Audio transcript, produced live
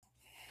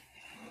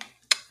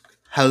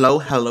Hello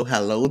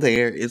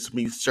there. It's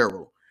me,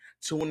 Cyril.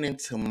 Tune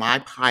into my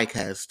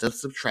podcast, The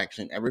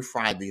Subtraction, every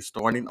Friday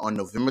starting on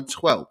November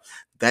 12th.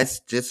 That's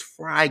just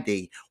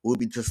Friday. We'll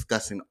be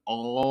discussing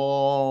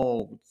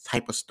all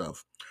type of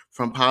stuff,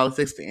 from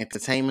politics to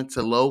entertainment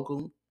to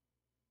local,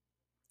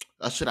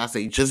 or should I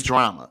say just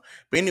drama.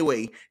 But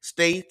anyway,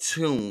 stay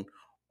tuned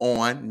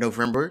on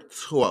November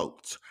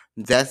 12th.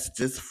 That's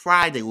this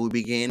Friday. We'll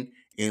begin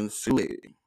into it.